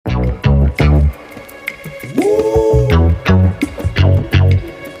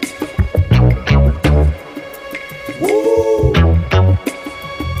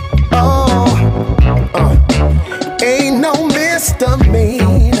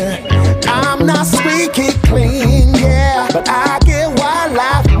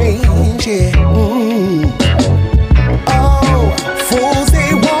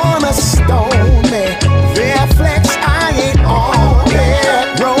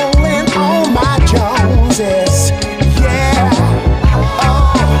roses. Yeah.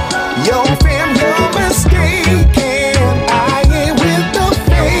 Oh, your fam, you're mistaken. I ain't with the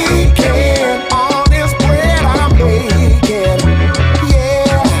faking. All this bread I'm making.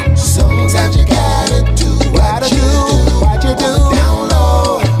 Yeah. Sometimes you gotta do what you do. Down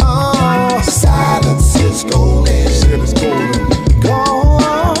low. Oh, silence is golden.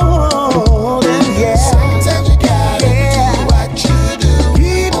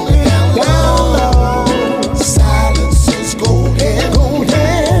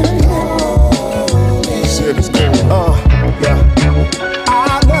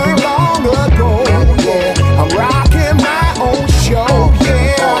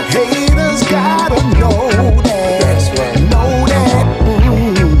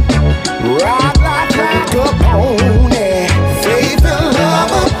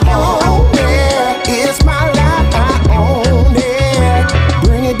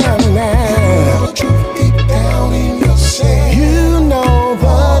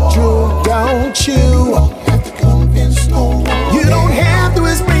 You don't have to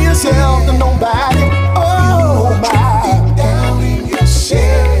explain yourself to nobody. Oh, my.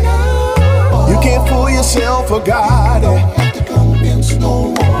 You can't fool yourself for God.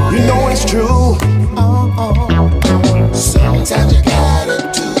 You know it's true. Sometimes you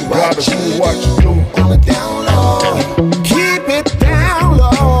gotta do what you do.